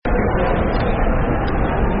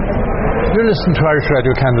You're listening to Irish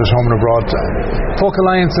Radio Canada's Home and Abroad. Folk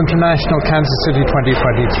Alliance International, Kansas City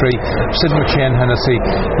 2023. Sitting with Shane Hennessy.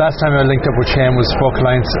 Last time I linked up with Shane was Folk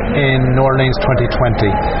Alliance in New Orleans 2020.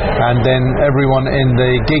 And then everyone in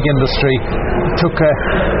the gig industry took a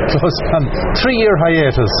close on 3-year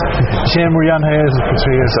hiatus. Shane, were you on hiatus for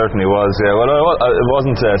 3 years? It certainly was, yeah. Well, it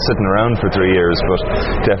wasn't sitting around for 3 years, but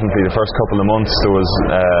definitely the first couple of months there was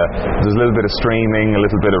a little bit of streaming, a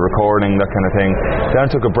little bit of recording, that kind of thing. Then I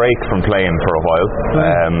took a break from playing for a while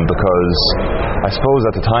because I suppose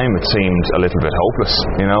at the time it seemed a little bit hopeless,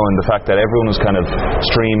 you know, and the fact that everyone was kind of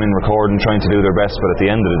streaming, recording, trying to do their best, but at the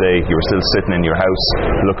end of the day you were still sitting in your house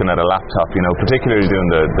looking at a laptop, you know, particularly doing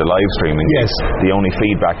the live streaming. Yes. The only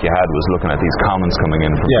feedback you had was looking at these comments coming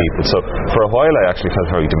in from people. So for a while I actually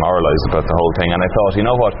felt very demoralised about the whole thing, and I thought, you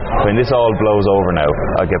know what, when this all blows over now,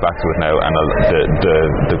 I'll get back to it now, and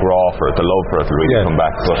the graw for it, the love for it will really come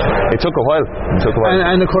back. But it took a while.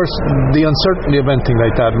 And of course the uncertainty of anything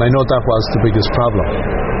like that, and I know that was the biggest problem,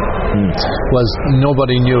 was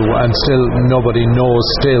nobody knew, and still nobody knows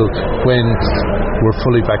still when we're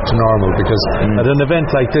fully back to normal, because at an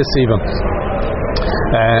event like this even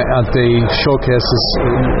at the showcases,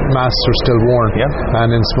 masks are still worn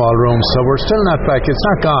and in small rooms, so we're still not back. It's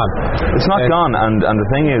not gone. It's not gone, and the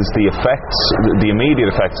thing is, the effects, the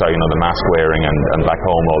immediate effects are, you know, the mask wearing and back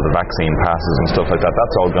home all the vaccine passes and stuff like that.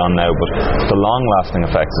 That's all gone now, but the long-lasting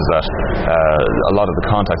effects is that a lot of the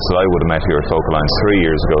contacts that I would have met here at Folk Alliance 3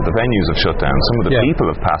 years ago, the venues have shut down. Some of the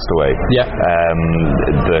people have passed away.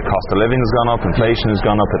 The cost of living has gone up, inflation has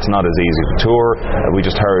gone up. It's not as easy to tour. We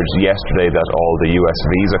just heard yesterday that all the US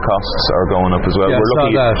visa costs are going up as well.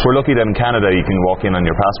 We're lucky that in Canada you can walk in on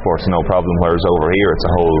your passports no problem, whereas over here it's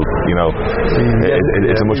a whole, you know,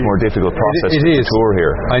 it's a much more difficult process to tour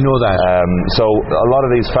here. I know that. So a lot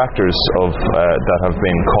of these factors that have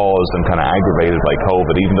been caused and kind of aggravated by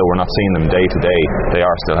COVID, even though we're not seeing them day to day, they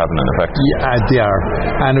are still having an effect. Yeah, they are.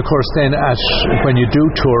 And of course then when you do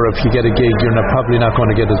tour, if you get a gig, you're probably not going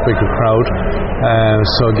to get as big a crowd.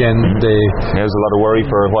 So again, there's a lot of worry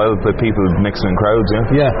for a while with people mixing in crowds.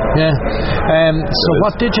 So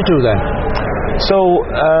what did you do then? So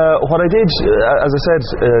what I did, as I said,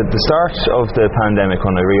 the start of the pandemic,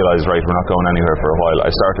 when I realised, right, we're not going anywhere for a while,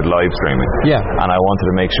 I started live streaming. And I wanted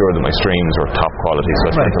to make sure that my streams were top quality,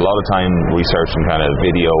 so I spent a lot of time researching kind of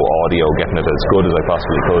video, audio, getting it as good as I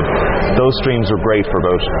possibly could. Those streams were great for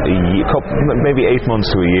about maybe 8 months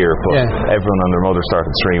to a year, but everyone and their mother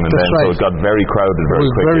started streaming so it got very crowded very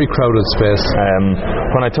quickly. Very crowded space.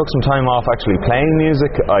 When I took some time off actually playing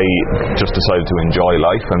music, I just decided to enjoy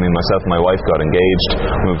life. I mean, myself and my wife got engaged,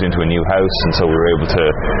 moved into a new house, and so we were able to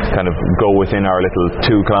kind of go within our little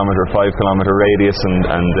 2-kilometre, 5-kilometre radius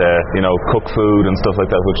and you know, cook food and stuff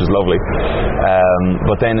like that, which is lovely.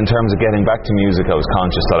 But then in terms of getting back to music, I was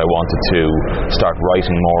conscious that I wanted to start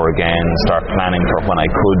writing more again, start planning for when I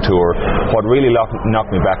could tour. What really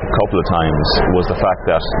knocked me back a couple of times was the fact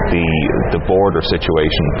that the border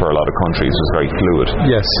situation for a lot of countries was very fluid.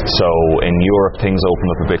 So in Europe things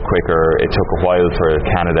opened up a bit quicker. It took a while for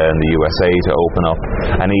Canada and the USA to open up,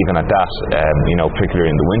 and even at that, you know,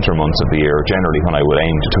 particularly in the winter months of the year, generally when I would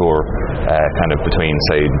aim to tour kind of between,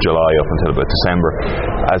 say, July up until about December,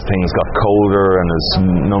 as things got colder and as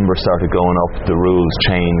numbers started going up, the rules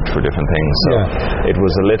changed for different things. So it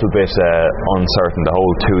was a little bit uncertain. The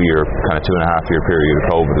whole 2-year, kind of 2.5-year period of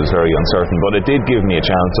COVID was very uncertain, but it did give me a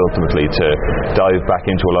chance ultimately to dive back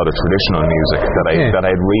into a lot of traditional music that I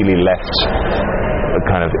had really left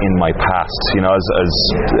kind of in my past. You know, as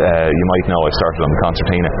you might know, I started on the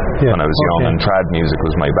concertina when I was young, and trad music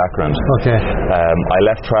was my background. I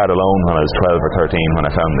left trad alone when I was 12 or 13 when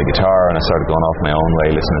I found the guitar, and I started going off my own way,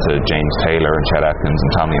 listening to James Taylor and Chet Atkins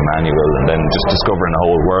and Tommy Emmanuel, and then just discovering a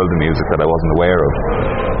whole world of music that I wasn't aware of.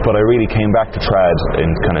 But I really came back to trad in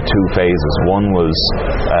kind of 2 phases. One was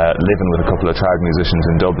living with a couple of trad musicians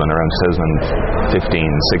in Dublin around 2015, 16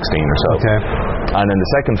 or so. And then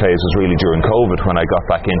the second phase was really during COVID, when I got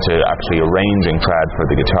back into actually arranging trad for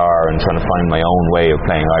the guitar and trying to find my own way of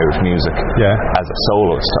playing Irish music as a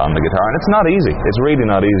soloist on the guitar. And it's not easy. It's really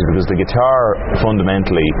not easy, because the guitar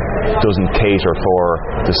fundamentally doesn't cater for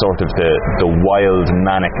the sort of the wild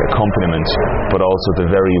manic accompaniment, but also the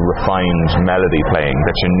very refined melody playing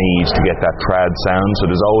that you need to get that trad sound.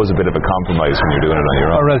 So there's always a bit of a compromise when you're doing it on your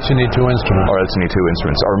own. Or else you need 2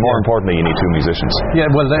 instruments. Or more importantly, you need 2 musicians.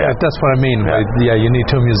 That's what I mean. you need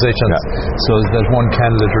two musicians, so that one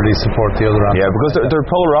can literally support the other. Yeah, because they're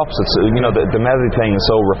polar opposites. You know, the melody playing is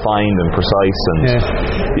so refined and precise, and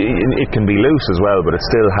it can be loose as well, but it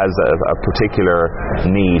still has a particular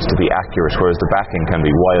need to be accurate, whereas the backing can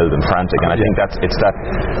be wild and frantic. And I think it's that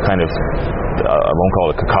kind of, I won't call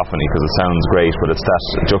it cacophony because it sounds great, but it's that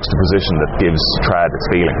juxtaposition that gives trad its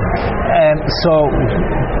feeling. So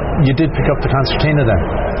you did pick up the concertina then?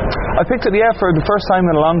 I picked it, for the first time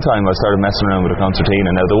in a long time. I started messing around with a concertina.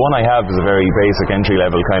 Now the one I have is a very basic entry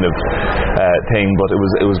level kind of thing, but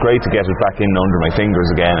it was great to get it back in under my fingers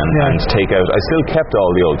again and take out. I still kept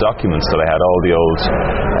all the old documents that I had, all the old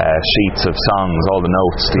sheets of songs, all the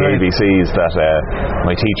notes, the ABCs that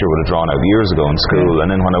my teacher would have drawn out years ago in school. And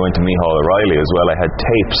then when I went to Micheál O'Reilly as well, I had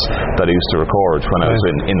tapes that I used to record when I was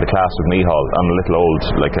in the class with Micheál on a little old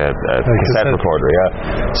cassette recorder.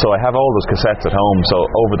 So I have all those cassettes at home. So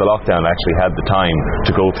over the lockdown I actually had the time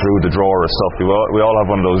to go through the drawer of stuff. We all have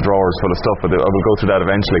one of those drawers full of stuff, but I will go through that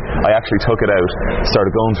eventually. I actually took it out,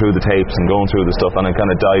 started going through the tapes and going through the stuff, and I kind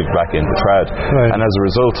of dived back into trad. And as a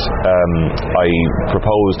result, I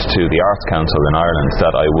proposed to the Arts Council in Ireland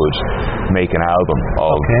that I would make an album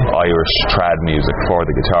of Irish trad music for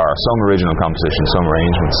the guitar, some original compositions, some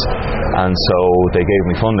arrangements, and so they gave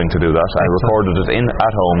me funding to do that. I recorded it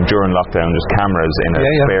at home during lockdown, just cameras in a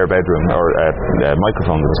spare bedroom, or a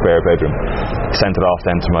microphone in a spare bedroom. Sent it off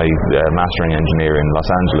then to my mastering engineer in Los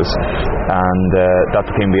Angeles, and that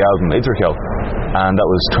became the album Idirceal, and that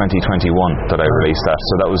was 2021 that I released that.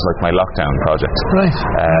 So that was like my lockdown project.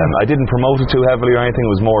 I didn't promote it too heavily or anything.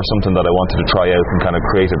 It was more something that I wanted to try out and kind of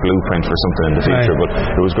create a blueprint for something in the future, but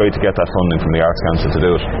it was great to get that funding from the Arts Council to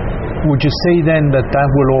do it. Would you say then that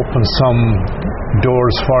will open some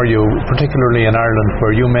doors for you, particularly in Ireland,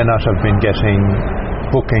 where you may not have been getting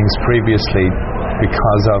bookings previously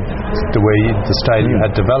because of the way the style you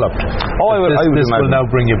had developed? This will now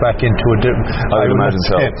bring you back into a different, I would imagine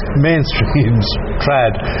so, mainstream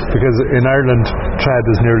trad, because in Ireland trad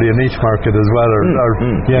is nearly a niche market as well.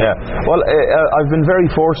 Well, I've been very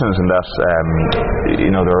fortunate in that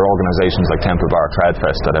there are organisations like Temple Bar Trad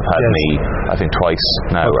Fest that have had me, I think, twice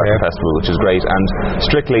now at the festival, which is great. And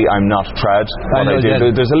strictly, I'm not trad.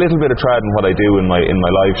 There's a little bit of trad in what I do in my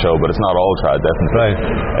live show, but it's not all trad, definitely.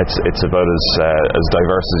 It's about as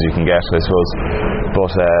diverse as you can get, I suppose.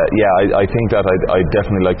 But I think that I'd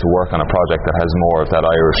definitely like to work on a project that has more of that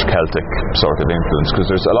Irish Celtic sort of influence, because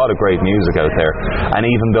there's a lot of great music out there, and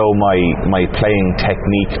even though my playing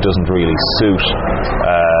technique doesn't really suit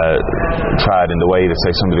trad in the way that,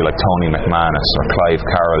 say, somebody like Tony McManus or Clive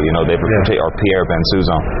Carroll, they have or Pierre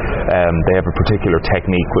Bensoussan, they have a particular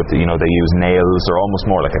technique with, they use nails. They're almost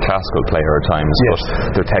more like a classical player at times, but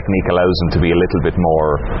their technique allows them to be a little bit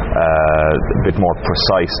more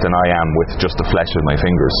precise than I am with just the flesh of my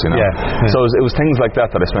fingers, So it was things like that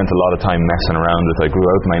I spent a lot of time messing around with. I grew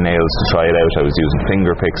out my nails to try it out. I was using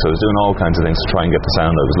finger picks. I was doing all kinds of things to try and get the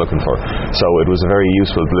sound I was looking for. So it was a very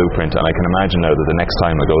useful blueprint, and I can imagine now that the next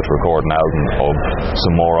time I go to record an album of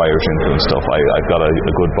some more Irish influence stuff, I've got a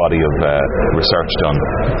good body of research done.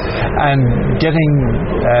 And getting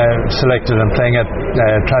selected and playing at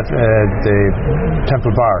the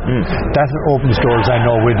Temple Bar, that opens doors, I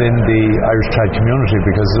know, within the Irish trad community,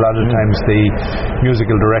 because a lot of times the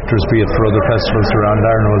musical directors, be it for other festivals around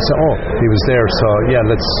Ireland, will say, he was there, so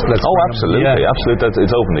let's absolutely.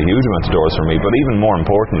 It's opened a huge amount of doors for me. But even more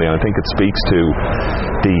importantly, and I think it speaks to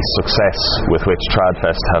the success with which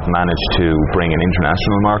Tradfest have managed to bring an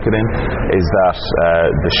international market in, is that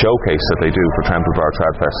the showcase that they do for Temple Bar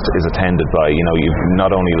Tradfest is attended by, you've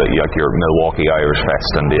not only like your Milwaukee Irish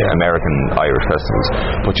Fest and the American Irish festivals,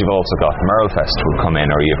 but you've also got Merlefest will come in,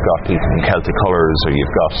 or you've got people from Celtic Colours, or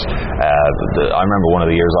you've got I remember one of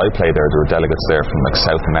the years I played there were delegates there from like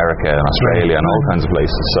South America and Australia and all kinds of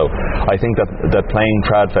places. So I think that playing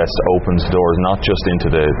Tradfest opens doors not just into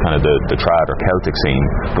the kind of the trad or Celtic scene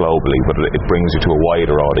globally, but it brings you to a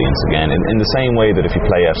wider audience again, in the same way that if you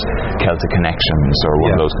play at Celtic Connections or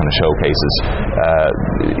one of those kind of showcases,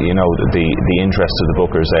 the interest of the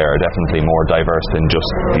bookers there are definitely more diverse than just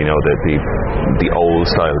the old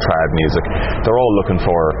style trad music. They're all looking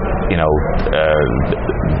for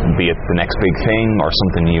be it the next big thing or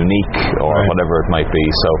something unique or whatever it might be.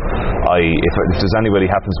 So if there's anybody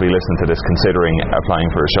happens to be listening to this considering applying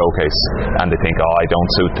for a showcase and they think, I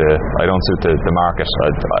don't suit the market,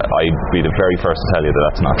 I'd be the very first to tell you that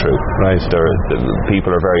that's not true.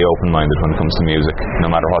 People are very open-minded when it comes to music, no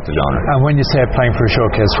matter what the genre. And when you say applying for a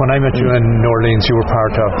showcase, when I met you in New Orleans, you were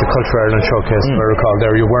part of the Culture Ireland showcase, if I recall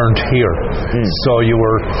there. You weren't here, so you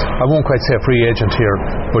were, I won't quite say a free agent here,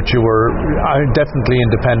 but you were definitely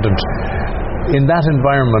independent. In that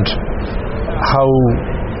environment, how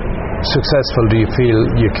successful do you feel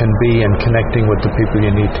you can be in connecting with the people you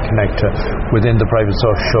need to connect to within the private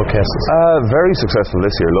showcases? Very successful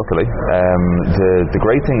this year, luckily. The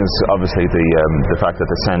great thing is obviously the fact that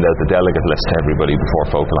they send out the delegate list to everybody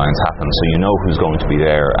before Folk Alliance happens, so you know who's going to be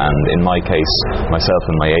there. And in my case, myself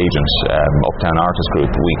and my agent, Uptown Artist Group,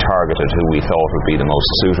 we targeted who we thought would be the most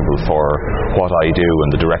suitable for what I do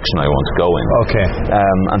and the direction I want to go in. Okay.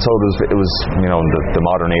 And so it was in the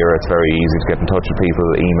modern era, it's very easy to get in touch with people,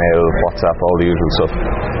 email, WhatsApp, all the usual stuff.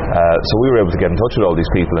 So we were able to get in touch with all these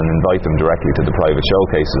people and invite them directly to the private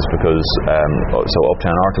showcases, because so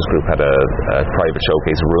Uptown Artist Group had a private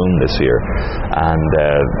showcase room this year, and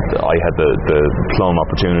I had the plum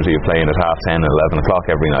opportunity of playing at 10:30 and 11 o'clock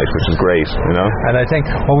every night, which is great, And I think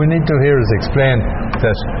what we need to hear is explain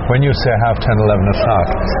that when you say 10:30, 11 o'clock,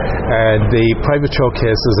 the private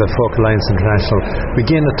showcases at Folk Alliance International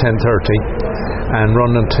begin at 10:30 and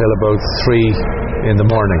run until about 3 in the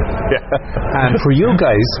morning. Yeah. And for you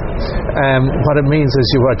guys, what it means is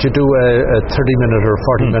you do a 30-minute or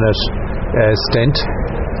 40-minute stint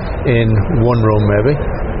in one room maybe,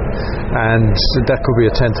 and that could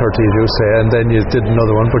be at 10:30 as you say, and then you did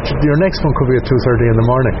another one, but your next one could be at 2:30 in the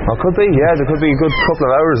morning. Oh, could be, yeah. There could be a good couple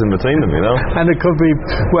of hours in between them, And it could be,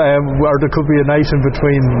 or there could be a night in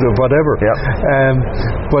between, whatever. Yeah.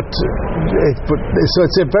 But so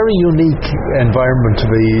it's a very unique environment to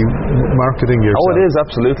be marketing yourself. Oh, it is,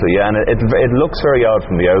 absolutely, yeah. And it looks very odd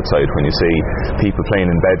from the outside when you see people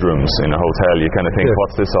playing in bedrooms in a hotel. You kind of think,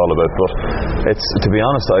 what's this all about? But it's, to be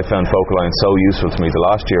honest, I found Folk Alliance so useful to me the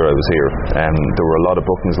last year I was here. There were a lot of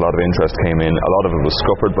bookings, a lot of interest came in. A lot of it was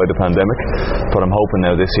scuppered by the pandemic, but I'm hoping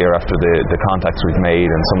now this year, after the contacts we've made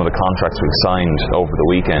and some of the contracts we've signed over the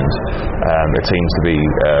weekend, it seems to be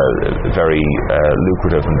very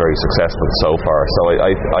lucrative and very successful so far. So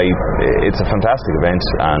it's a fantastic event,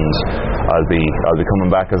 and I'll be coming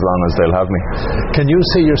back as long as they'll have me. Can you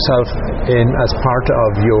see yourself as part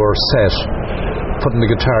of your set putting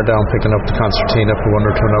the guitar down, picking up the concertina for one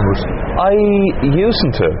or two numbers? I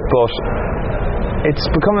used to, but it's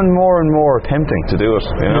becoming more and more tempting to do it.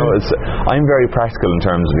 I'm very practical in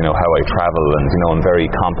terms of how I travel, and I'm very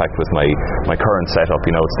compact with my current setup.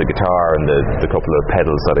 It's the guitar and the couple of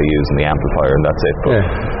pedals that I use and the amplifier, and that's it. But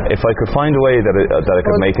if I could find a way that I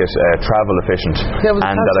could make it travel efficient,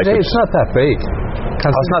 and that I could, it's not that big.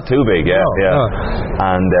 It's not too big, yeah. No.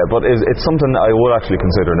 And but it's something I would actually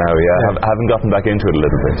consider now. Yeah, having gotten back into it a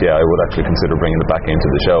little bit, I would actually consider bringing it back into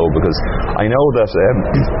the show, because I know that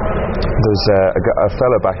there's a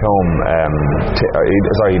fella back home.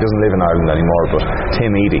 He doesn't live in Ireland anymore, but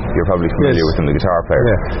Tim Eady, you're probably familiar with him, the guitar player.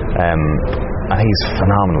 Yeah. And he's a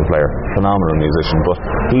phenomenal player, phenomenal musician, but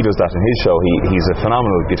he does that in his show. He's a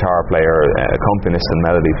phenomenal guitar player, accompanist and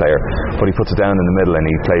melody player, but he puts it down in the middle and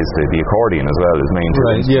he plays the accordion as well, his main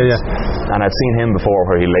instrument. Yeah. And I've seen him before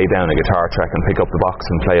where he lay down a guitar track and pick up the box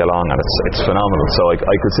and play along, and it's phenomenal. So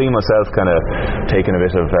I could see myself kind of taking a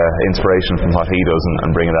bit of inspiration from what he does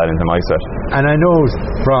and bringing that into my set. And I know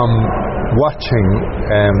from watching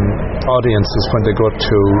audiences when they go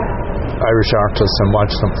to Irish artists and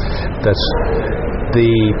watch them, that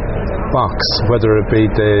the box, whether it be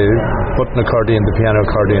the button accordion, the piano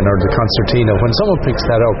accordion, or the concertina, when someone picks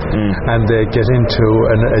that up and they get into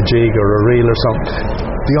a jig or a reel or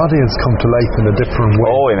something, the audience come to life in a different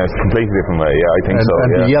way. Oh, in a completely different way, yeah, I think so.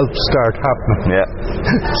 And the yelps start happening. Yeah.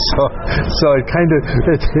 so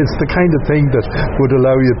it's the kind of thing that would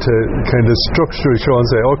allow you to kind of structure a show and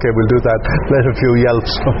say, okay, we'll do that, let a few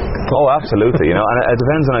yelps. Oh, absolutely, and it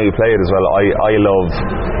depends on how you play it as well. I love,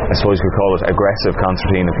 I suppose you could call it aggressive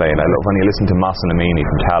concertina playing. I love when you listen to Moss and Amini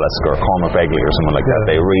from Talisk or Cormac Begley or someone like that.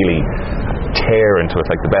 They really tear into it,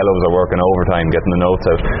 like the bellows are working overtime getting the notes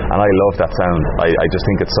out, and I love that sound. I just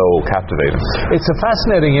think it's so captivating. It's a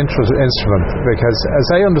fascinating instrument, because as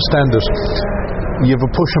I understand it, you have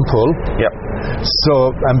a push and pull. Yep. So,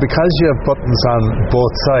 and because you have buttons on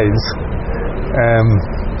both sides,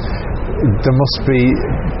 there must be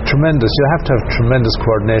tremendous, you have to have tremendous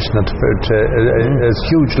coordination and a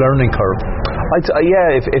huge learning curve.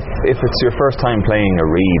 If it's your first time playing a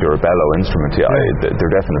reed or a bellow instrument,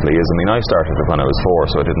 there definitely is. I mean, I started it when I was 4,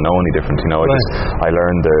 so I didn't know any different. I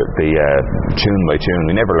learned the tune by tune.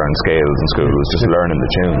 We never learned scales in school. It was just learning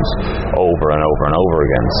the tunes over and over and over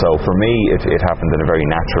again. So for me, it happened in a very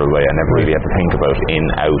natural way. I never really had to think about in,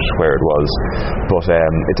 out, where it was. But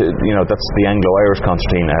that's the Anglo-Irish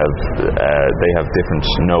concertina. They have different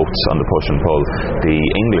notes on the push and pull. The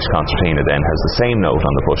English concertina then has the same note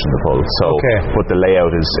on the push and the pull. So but the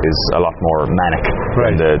layout is a lot more manic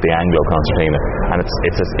than the Anglo concertina, and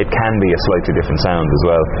it can be a slightly different sound as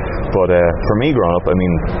well. But for me growing up, I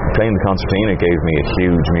mean, playing the concertina gave me a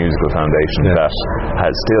huge musical foundation that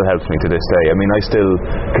still helps me to this day. I mean, I still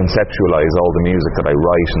conceptualize all the music that I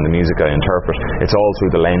write and the music I interpret. It's all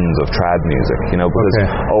through the lens of trad music, you know, because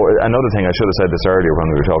another thing, I should have said this earlier when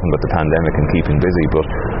we were talking about the pandemic and keeping busy, but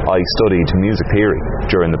I studied music theory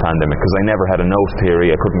during the pandemic because I never had a note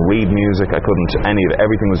theory. I couldn't read music, I couldn't any of it.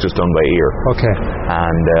 Everything was just done by ear.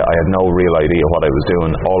 And I had no real idea what I was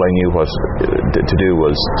doing. All I knew to do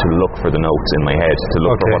was to look for the notes in my head, to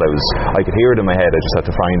look for what I could hear it in my head, I just had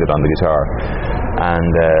to find it on the guitar.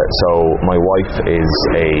 And so my wife is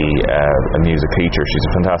a music teacher. She's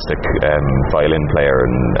a fantastic violin player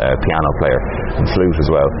and piano player and flute as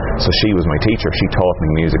well. So she was my teacher. She taught me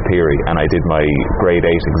music theory, and I did my grade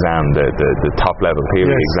 8 exam, the top level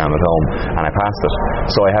theory exam at home, and I passed it.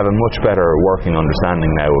 So I have a much better working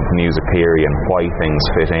understanding now of music theory and why things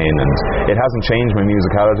fit in, and it hasn't changed my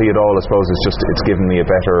musicality at all. I suppose it's given me a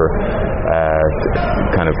better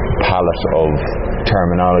kind of palette of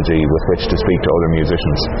terminology with which to speak to other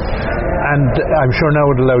musicians. And I'm sure now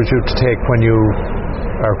it allows you to take, when you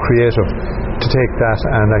are creative, to take that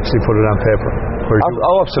and actually put it on paper.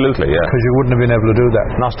 Absolutely, yeah. Because you wouldn't have been able to do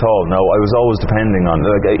that. Not at all. No, I was always depending on,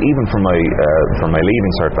 even from my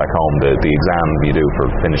leaving cert back home, the exam you do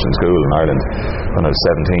for finishing school in Ireland when I was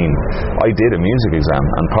 17. I did a music exam,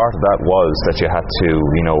 and part of that was that you had to,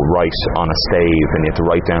 you know, write on a stave, and you had to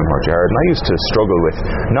write down what you heard. And I used to struggle with.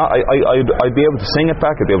 I'd be able to sing it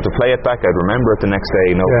back, I'd be able to play it back, I'd remember it the next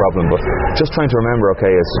day, no problem. But just trying to remember,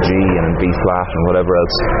 okay, it's G and B flat and whatever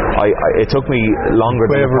else. It took me longer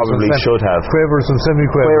than it probably should have. Quavers and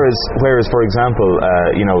semi-quavers. Whereas, for example,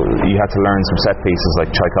 you know, you had to learn some set pieces like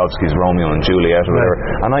Tchaikovsky's Romeo and Juliet or whatever,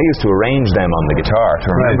 and I used to arrange them on the guitar to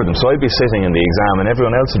remember them. So I'd be sitting in the exam, and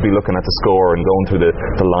everyone else would be looking at the score and going through the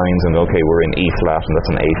lines and, okay, we're in E flat, and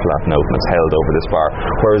that's an A flat note, and it's held over this bar.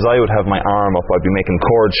 Whereas I would have my arm up, I'd be making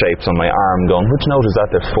chord shapes on my arm, going, which note is that?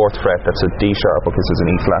 The 4th fret, that's a D sharp, okay, so there's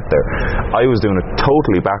an E flat there. I was doing it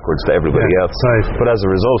totally backwards to everybody else. But as a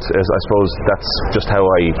result, I suppose that's just how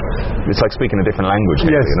it's like speaking a different language,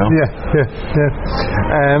 you know?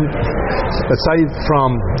 Aside from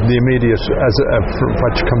the immediate,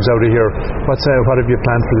 what comes out of here, what have you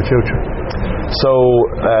planned for the future? So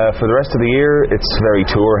for the rest of the year, it's very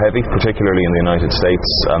tour heavy, particularly in the United States.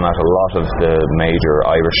 I'm at a lot of the major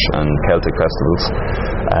Irish and Celtic festivals.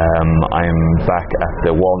 I'm back at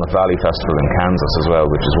the Walnut Valley Festival in Kansas as well,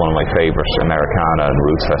 which is one of my favourite Americana and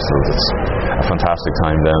roots festivals. It's a fantastic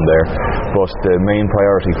time down there. But the main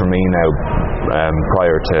priority for me now,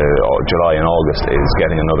 prior to July and August, is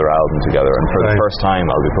getting another album together. And for the first time,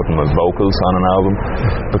 I'll be putting my vocals on an album,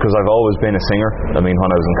 because I've always been a singer. I mean,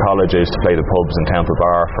 when I was in college, I used to play the pubs in Temple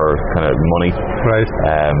Bar for kind of money.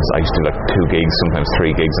 So I used to do like 2 gigs, sometimes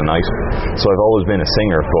 3 gigs a night. So I've always been a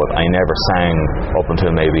singer, but I never sang up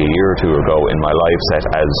until maybe a year or two ago in my live set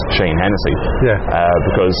as Shane Hennessy,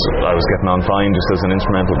 because I was getting on fine just as an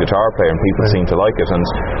instrumental guitar player, and people seemed to like it. And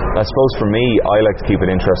I suppose for me, I like to keep it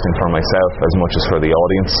interesting for myself as much as for the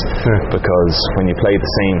audience, because when you play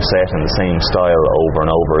the same set and the same style over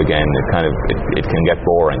and over again, it can get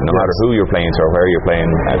boring. No matter who you're playing to or where you're playing,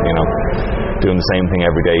 you know, doing the same thing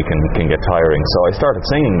every day can get tiring. So I started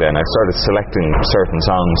singing then. I started selecting certain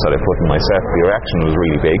songs that I put in my set. The reaction was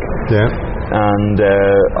really big. And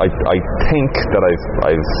I think that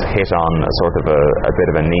I've hit on a sort of a bit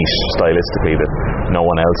of a niche stylistically that no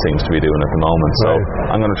one else seems to be doing at the moment. So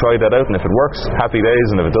I'm going to try that out, and if it works, happy days,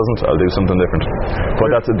 and if it doesn't, I'll do something different.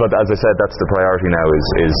 But as I said, that's the priority now,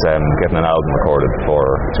 is getting an album recorded for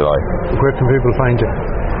July. Where can people find you?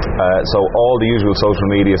 So all the usual social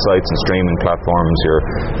media sites and streaming platforms, your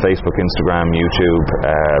Facebook, Instagram, YouTube,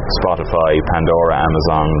 Spotify, Pandora,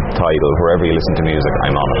 Amazon, Tidal, wherever you listen to music,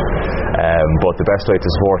 I'm on it. But the best way to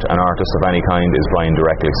support an artist of any kind is buying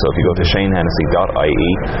directly. So if you go to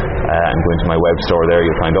shanehennessy.ie and go into my web store there,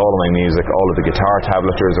 you'll find all of my music. All of the guitar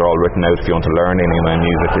tablatures are all written out if you want to learn any of my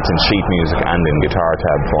music. It's in sheet music and in guitar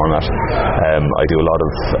tab format. I do a lot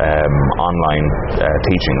of online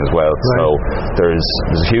teaching as well. So there's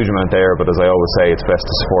a huge amount there, but as I always say, it's best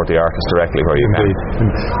to support the artist directly where you can.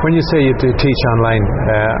 When you say you teach online,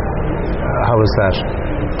 how is that?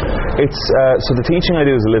 It's so the teaching I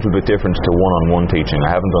do is a little bit different to one-on-one teaching. I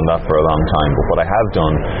haven't done that for a long time, but what I have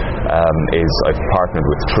done is I've partnered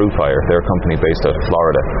with TrueFire. They're a company based out of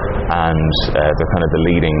Florida, and they're kind of the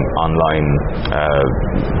leading online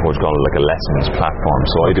what's called like a lessons platform.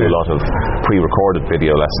 So I do a lot of pre-recorded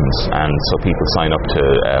video lessons, and so people sign up to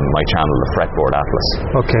my channel, the Fretboard Atlas.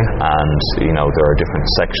 Okay. And there are different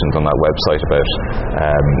sections on that website about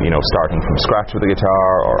starting from scratch with the guitar,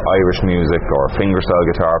 or Irish music, or fingerstyle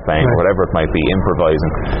guitar playing, or whatever it might be,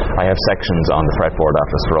 improvising. I have sections on the Fretboard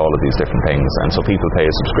Atlas for all of these different things, and so people pay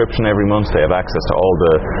a subscription every month. They have access to all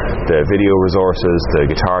the video resources, the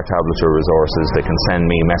guitar tablature resources. They can send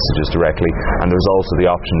me messages directly, and there's also the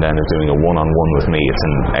option then of doing a one-on-one with me. It's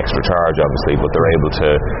an extra charge obviously, but they're able to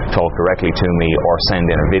talk directly to me or send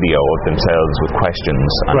in a video of themselves with questions,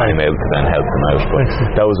 and I'm able to then help them out. But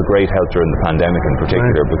that was a great help during the pandemic in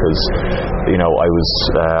particular, because I was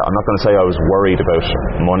I'm not going to say I was worried about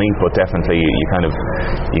money, but definitely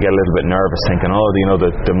you get a little bit nervous thinking,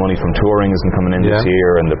 the money from touring isn't coming in this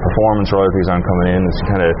year, and the performance royalties aren't coming in.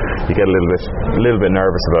 You get a little bit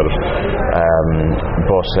nervous about it.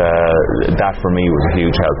 But that for me was a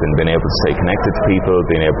huge help in being able to stay connected to people,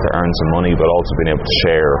 being able to earn some money, but also being able to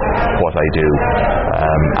share what I do.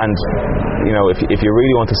 And if you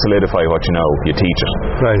really want to solidify what you know, you teach it.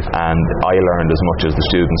 Right. And I learned as much as the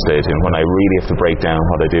students did. And when I really have to break down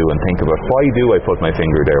what I do and think about, why do I put my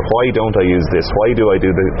finger there? Why don't I use this? Why do I do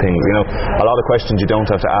the things? A lot of questions you don't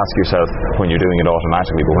have to ask yourself when you're doing it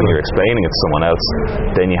automatically, but when you're explaining it to someone else,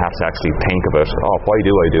 then you have to actually think about, why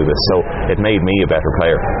do I do this? So it made me a better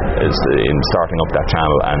player in starting up that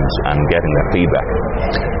channel and getting that feedback.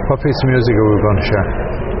 What piece of music are we going to share?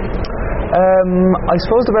 I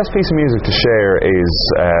suppose the best piece of music to share is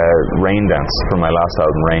Rain Dance, from my last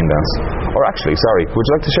album, Rain Dance. Or actually, sorry, would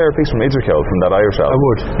you like to share a piece from Idrichol, from that Irish album? I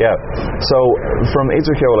would. Yeah. So from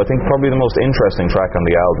Idrichol, I think probably the most interesting track on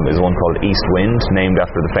the album is one called East Wind, named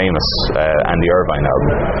after the famous Andy Irvine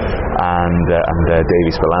album, and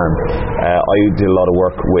Davy Spillane. I did a lot of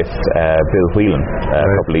work with Bill Whelan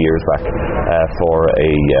a couple of years back for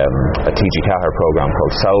a TG Cahir program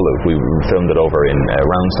called Soulu. We filmed it over in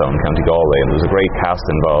Roundstone, County Galway, and there was a great cast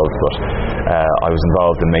involved, but I was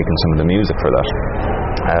involved in making some of the music for that.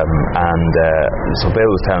 So Bill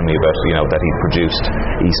was telling me about that he produced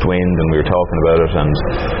East Wind, and we were talking about it, and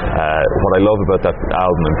what I love about that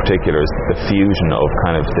album in particular is the fusion of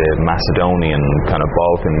kind of the Macedonian kind of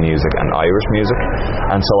Balkan music and Irish music.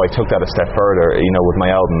 And so I took that a step further. With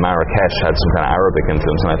my album Marrakesh had some kind of Arabic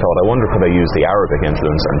influence, and I thought, I wonder could I use the Arabic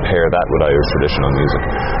influence and pair that with Irish traditional music.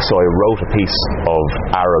 So I wrote a piece of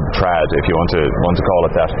Arab trad, if you want to call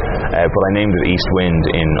it that, but I named it East Wind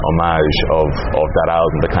in homage of that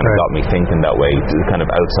album. That kind of got me thinking that way, kind of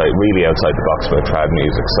really outside the box for trad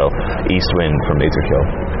music. So East Wind from Idrichol.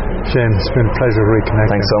 Shane, it's been a pleasure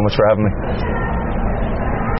reconnecting. Thanks so much for having me.